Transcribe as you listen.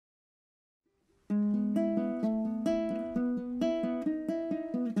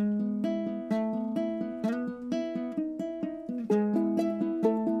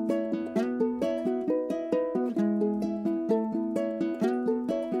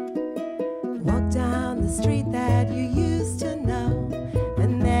the street that you used to know,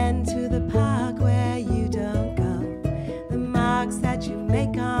 and then to the park where you don't go. The marks that you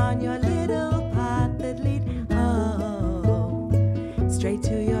make on your little path that lead home, straight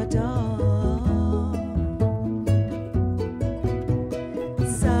to your door.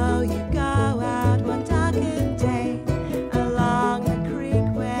 So you go out one darkened day along the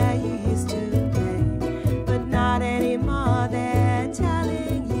creek where you used to play, but not anymore. They're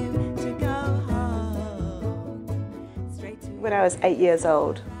telling you to go home. When I was 8 years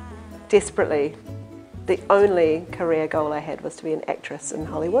old, desperately, the only career goal I had was to be an actress in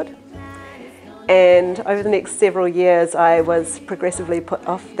Hollywood. And over the next several years, I was progressively put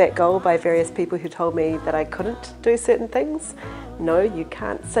off that goal by various people who told me that I couldn't do certain things. No, you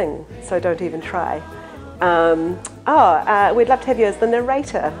can't sing, so don't even try. We'd love to have you as the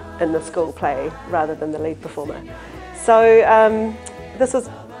narrator in the school play rather than the lead performer. So this was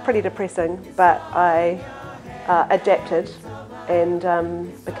pretty depressing, but I adapted and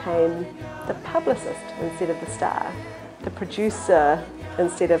became the publicist instead of the star, the producer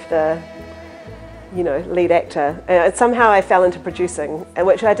instead of the lead actor. Somehow I fell into producing,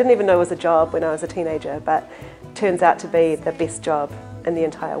 which I didn't even know was a job when I was a teenager, but turns out to be the best job in the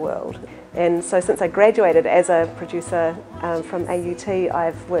entire world. And so since I graduated as a producer from AUT,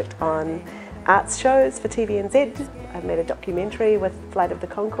 I've worked on arts shows for TVNZ. I've made a documentary with Flight of the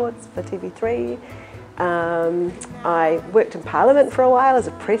Conchords for TV3. I worked in Parliament for a while as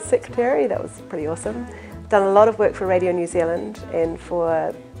a press secretary. That was pretty awesome. Done a lot of work for Radio New Zealand and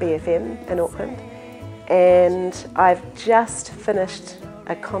for BFM in Auckland. And I've just finished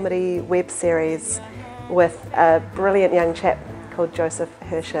a comedy web series with a brilliant young chap called Joseph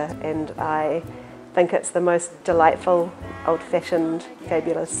Herscher, and I think it's the most delightful, old-fashioned,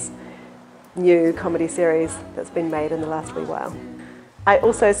 fabulous new comedy series that's been made in the last wee while. I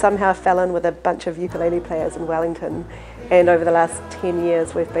also somehow fell in with a bunch of ukulele players in Wellington, and over the last 10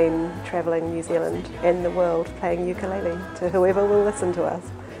 years we've been travelling New Zealand and the world playing ukulele to whoever will listen to us.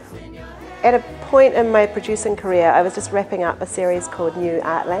 At a point in my producing career, I was just wrapping up a series called New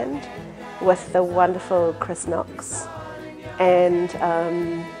Artland with the wonderful Chris Knox. And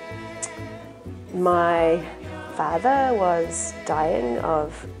my father was dying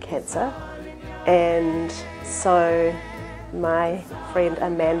of cancer, and so my friend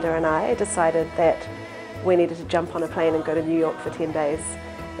Amanda and I decided that we needed to jump on a plane and go to New York for 10 days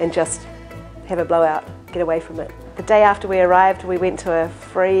and just have a blowout, get away from it. The day after we arrived, we went to a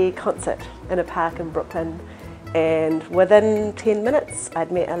free concert in a park in Brooklyn, and within 10 minutes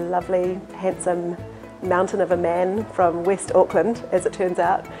I'd met a lovely, handsome mountain of a man from West Auckland, as it turns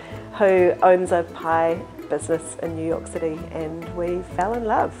out, who owns a pie business in New York City, and we fell in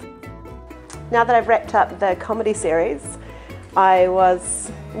love. Now that I've wrapped up the comedy series, we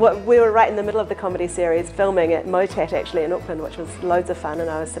were right in the middle of the comedy series, filming at Motat actually in Auckland, which was loads of fun, and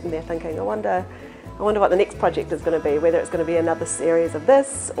I was sitting there thinking, I wonder what the next project is going to be, whether it's going to be another series of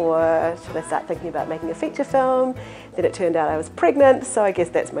this, or should I start thinking about making a feature film? Then it turned out I was pregnant, so I guess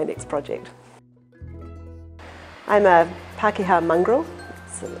that's my next project. I'm a Pākehā mongrel,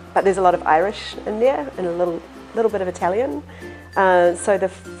 but there's a lot of Irish in there and a little bit of Italian. So the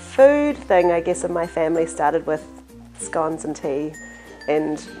food thing, I guess, of my family started with scones and tea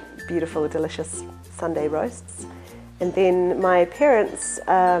and beautiful, delicious Sunday roasts. And then my parents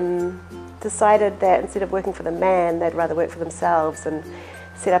decided that instead of working for the man, they'd rather work for themselves and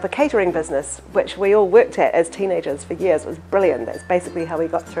set up a catering business, which we all worked at as teenagers for years. It was brilliant. That's basically how we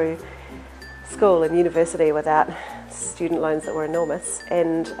got through school and university without student loans that were enormous,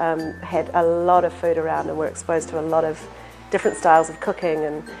 and had a lot of food around and were exposed to a lot of different styles of cooking.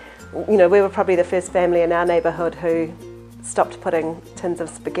 And we were probably the first family in our neighbourhood who stopped putting tins of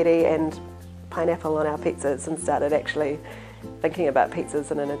spaghetti and pineapple on our pizzas and started actually thinking about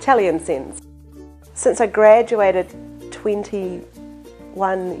pizzas in an Italian sense. Since I graduated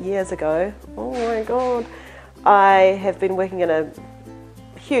 21 years ago, oh my God, I have been working in a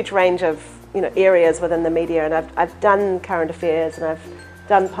huge range of areas within the media, and I've done current affairs and I've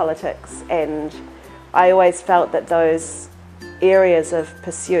done politics, and I always felt that those areas of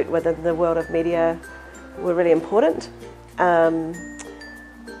pursuit within the world of media were really important.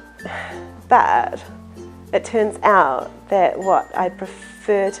 But it turns out that what I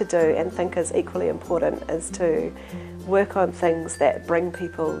prefer to do and think is equally important is to work on things that bring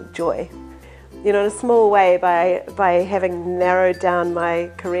people joy. In a small way, by having narrowed down my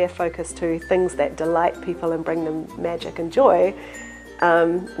career focus to things that delight people and bring them magic and joy,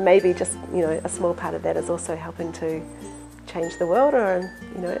 maybe just a small part of that is also helping to change the world, or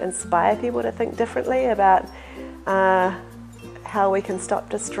inspire people to think differently about how we can stop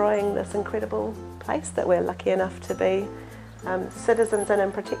destroying this incredible place that we're lucky enough to be citizens in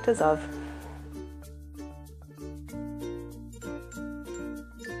and protectors of.